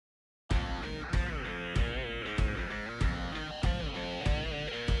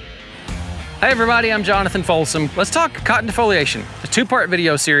Hi everybody, I'm Jonathan Folsom. Let's talk cotton defoliation, a two-part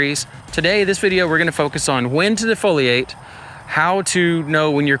video series. Today, this video, we're gonna focus on when to defoliate, how to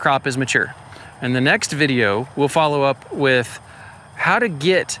know when your crop is mature. And the next video, we'll follow up with how to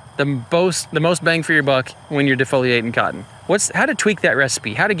get the most bang for your buck when you're defoliating cotton. How to tweak that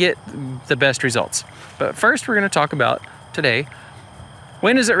recipe, how to get the best results. But first, we're gonna talk about today,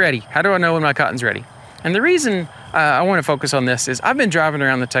 when is it ready? How do I know when my cotton's ready? And the reason I want to focus on this is I've been driving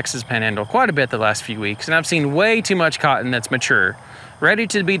around the Texas Panhandle quite a bit the last few weeks, and I've seen way too much cotton that's mature, ready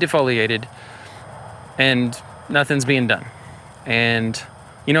to be defoliated, and nothing's being done. And,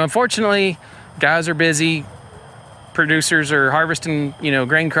 you know, unfortunately, guys are busy, producers are harvesting, you know,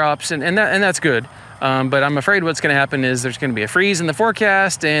 grain crops, and that's good. But I'm afraid what's going to happen is there's going to be a freeze in the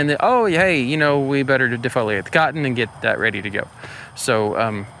forecast, and oh, hey, you know, we better defoliate the cotton and get that ready to go.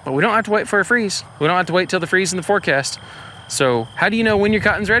 So, but we don't have to wait for a freeze. We don't have to wait till the freeze in the forecast. So how do you know when your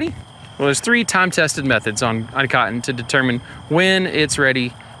cotton's ready? Well, there's 3 time-tested methods on cotton to determine when it's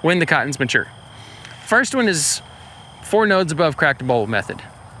ready, when the cotton's mature. First one is 4 nodes above cracked boll method.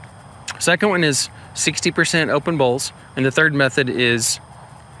 Second one is 60% open bolls. And the third method is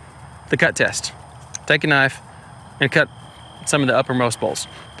the cut test. Take a knife and cut some of the uppermost bolls.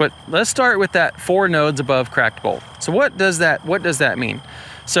 But let's start with that 4 nodes above cracked boll. So what does that mean?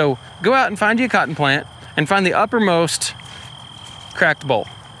 So go out and find you a cotton plant and find the uppermost cracked boll.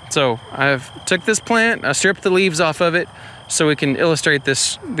 So I've took this plant, I stripped the leaves off of it so we can illustrate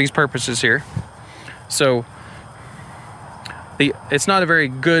these purposes here. So it's not a very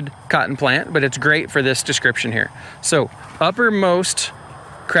good cotton plant, but it's great for this description here. So uppermost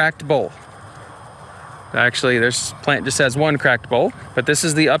cracked boll. Actually, this plant just has 1 cracked boll, but this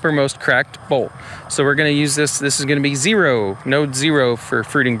is the uppermost cracked boll. So we're gonna use this is gonna be 0, node 0 for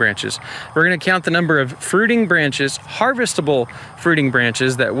fruiting branches. We're gonna count the number of fruiting branches, harvestable fruiting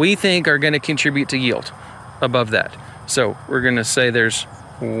branches that we think are gonna contribute to yield above that. So we're gonna say there's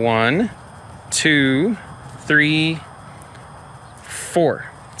 1, 2, 3, 4.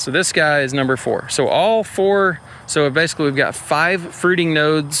 So this guy is number 4. So all 4, so basically we've got 5 fruiting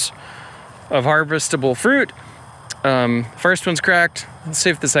nodes of harvestable fruit. First one's cracked. Let's see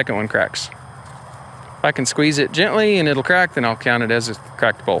if the second one cracks. If I can squeeze it gently and it'll crack, then I'll count it as a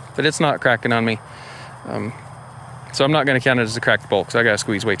cracked boll. But it's not cracking on me. So I'm not gonna count it as a cracked boll because I gotta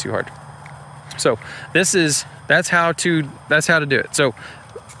squeeze way too hard. So that's how to do it. So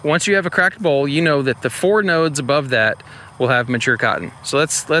once you have a cracked boll, you know that the 4 nodes above that will have mature cotton. So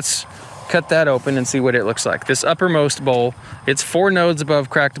let's cut that open and see what it looks like. This uppermost boll, it's 4 nodes above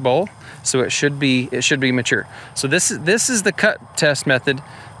cracked boll, so it should be mature. So this is the cut test method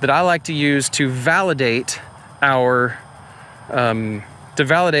that I like to use to validate whether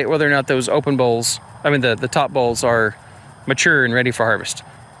or not those open bolls, the top bolls are mature and ready for harvest.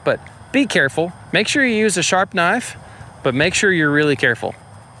 But be careful. Make sure you use a sharp knife, but make sure you're really careful.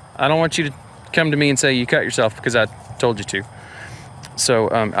 I don't want you to come to me and say you cut yourself because I told you to. So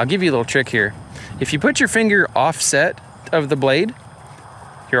I'll give you a little trick here. If you put your finger offset of the blade,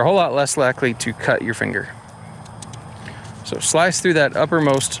 you're a whole lot less likely to cut your finger. So slice through that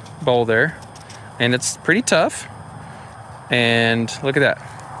uppermost boll there, and it's pretty tough. And look at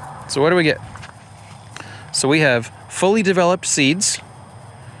that. So what do we get? So we have fully developed seeds.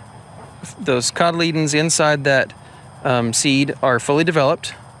 Those cotyledons inside that seed are fully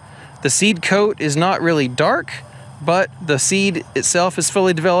developed. The seed coat is not really dark, but the seed itself is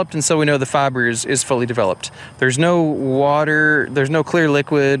fully developed, and so we know the fiber is fully developed. There's no water, there's no clear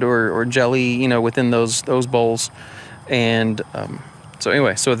liquid or jelly, you know, within those bolls. And so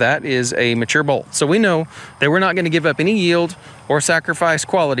anyway, so that is a mature boll. So we know that we're not gonna give up any yield or sacrifice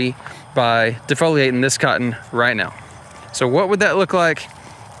quality by defoliating this cotton right now. So what would that look like?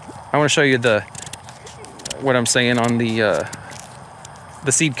 I wanna show you what I'm saying on the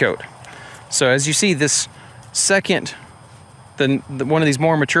seed coat. So as you see, this second, one of these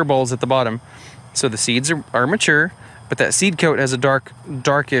more mature bolls at the bottom. So the seeds are mature, but that seed coat has a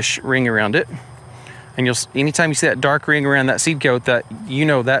darkish ring around it. And anytime you see that dark ring around that seed coat, that you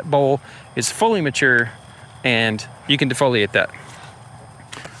know that boll is fully mature and you can defoliate that.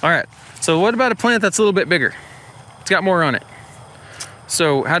 All right, so what about a plant that's a little bit bigger? It's got more on it.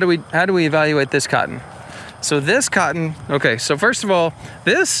 So how do we evaluate this cotton? So this cotton, okay, so first of all,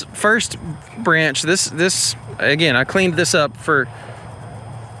 this first branch, this again, I cleaned this up for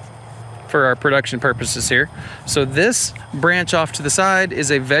our production purposes here. So this branch off to the side is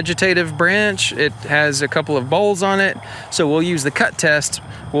a vegetative branch. It has a couple of bolls on it. So we'll use the cut test.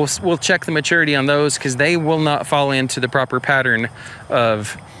 We'll check the maturity on those because they will not fall into the proper pattern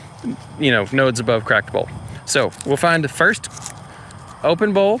of, you know, nodes above cracked boll. So we'll find the first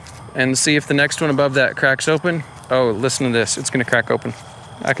open boll and see if the next one above that cracks open. Oh, listen to this. It's gonna crack open.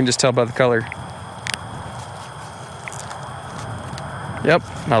 I can just tell by the color. Yep,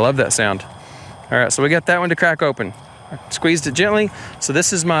 I love that sound. All right, so we got that one to crack open. I squeezed it gently. So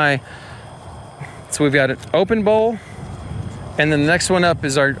this is so we've got an open bowl, and then the next one up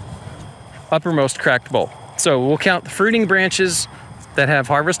is our uppermost cracked bowl. So we'll count the fruiting branches that have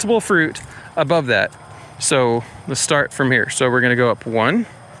harvestable fruit above that. So let's start from here. So we're gonna go up 1,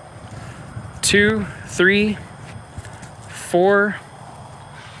 2, 3, 4,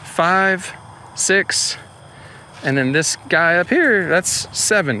 5, 6, and then this guy up here, that's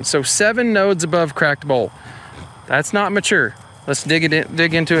 7. So 7 nodes above cracked bowl. That's not mature. Let's dig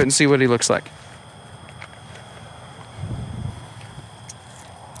into it and see what he looks like.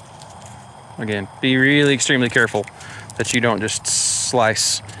 Again, be really extremely careful that you don't just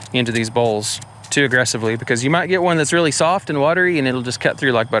slice into these bowls too aggressively, because you might get one that's really soft and watery and it'll just cut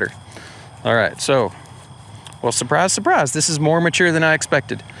through like butter. All right, so, well, surprise, surprise, this is more mature than I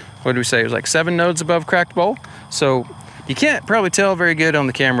expected. What did we say? It was like 7 nodes above cracked bowl. So you can't probably tell very good on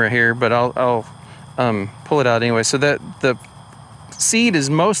the camera here, but I'll pull it out anyway. So that the seed is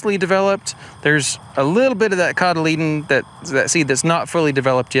mostly developed. There's a little bit of that cotyledon, that seed that's not fully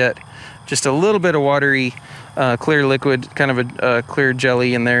developed yet. Just a little bit of watery, clear liquid, kind of a clear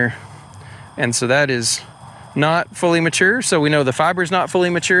jelly in there. And so that is not fully mature. So we know the fiber is not fully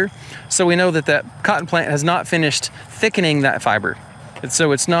mature. So we know that that cotton plant has not finished thickening that fiber. And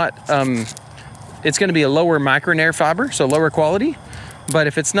so it's not, it's going to be a lower micronair fiber, so lower quality. But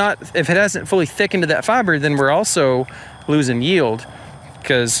if it hasn't fully thickened to that fiber, then we're also losing yield,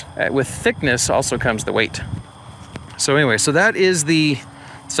 because with thickness also comes the weight. So anyway, so that's the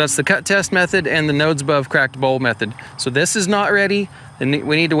cut test method and the nodes above cracked bowl method. So this is not ready, and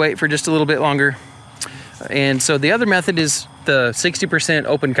we need to wait for just a little bit longer. And so the other method is the 60%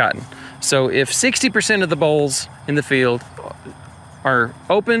 open cotton. So if 60% of the bowls in the field are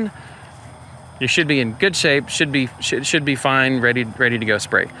open, you should be in good shape, should be fine, ready to go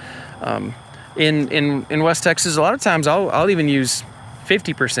spray. In West Texas, a lot of times I'll even use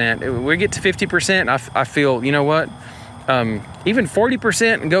 50%. We get to 50%, I feel, you know what? Even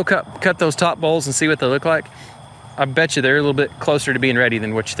 40%, and go cut those top bowls and see what they look like. I bet you they're a little bit closer to being ready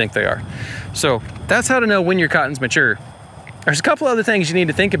than what you think they are. So that's how to know when your cotton's mature. There's a couple other things you need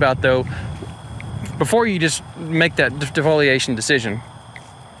to think about though before you just make that defoliation decision,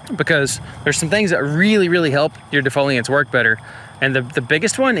 because there's some things that really, really help your defoliants work better. And the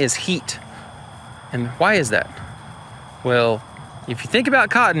biggest one is heat. And why is that? Well, if you think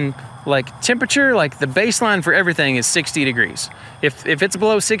about cotton, like temperature, like the baseline for everything is 60 degrees. If it's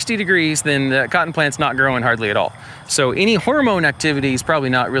below 60 degrees, then the cotton plant's not growing hardly at all. So any hormone activity is probably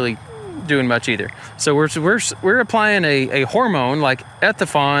not really doing much either. So we're applying a hormone like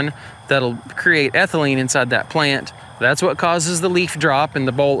ethifon that'll create ethylene inside that plant. That's what causes the leaf drop and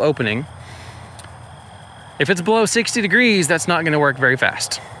the bowl opening. If it's below 60 degrees, that's not going to work very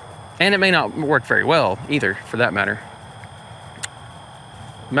fast. And it may not work very well either, for that matter.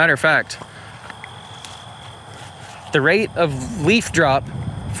 Matter of fact, the rate of leaf drop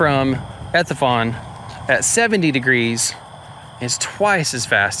from ethifon at 70 degrees is twice as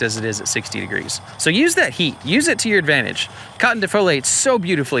fast as it is at 60 degrees. So use that heat, use it to your advantage. Cotton defoliates so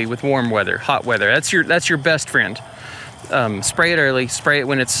beautifully with warm weather, hot weather. That's your best friend. Spray it early, spray it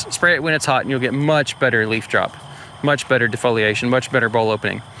when it's hot, and you'll get much better leaf drop, much better defoliation, much better bowl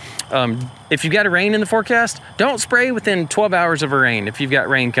opening. If you've got a rain in the forecast, don't spray within 12 hours of a rain if you've got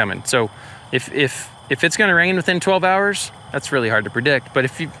rain coming. So if it's gonna rain within 12 hours, that's really hard to predict,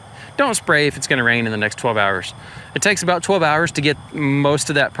 but don't spray if it's gonna rain in the next 12 hours. It takes about 12 hours to get most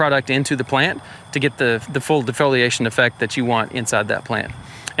of that product into the plant to get the full defoliation effect that you want inside that plant.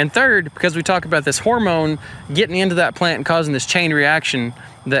 And third, because we talk about this hormone getting into that plant and causing this chain reaction,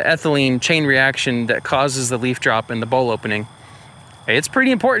 the ethylene chain reaction that causes the leaf drop and the bowl opening, it's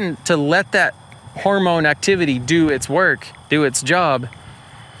pretty important to let that hormone activity do its work, do its job.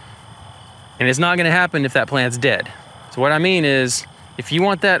 And it's not gonna happen if that plant's dead. So what I mean is, if you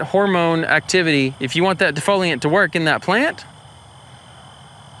want that hormone activity, if you want that defoliant to work in that plant,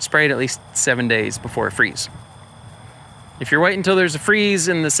 spray it at least 7 days before a freeze. If you're waiting until there's a freeze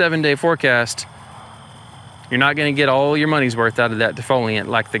in the 7-day forecast, you're not gonna get all your money's worth out of that defoliant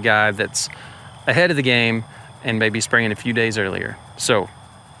like the guy that's ahead of the game and maybe spraying a few days earlier. So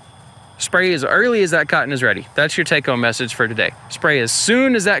spray as early as that cotton is ready. That's your take-home message for today. Spray as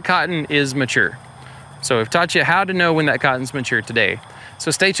soon as that cotton is mature. So I've taught you how to know when that cotton's mature today. So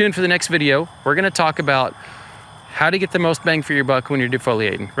stay tuned for the next video. We're gonna talk about how to get the most bang for your buck when you're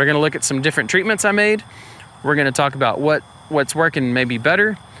defoliating. We're gonna look at some different treatments I made. We're gonna talk about what's working maybe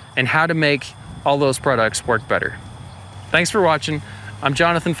better, and how to make all those products work better. Thanks for watching. I'm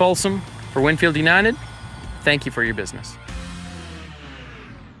Jonathan Folsom for WinField United. Thank you for your business.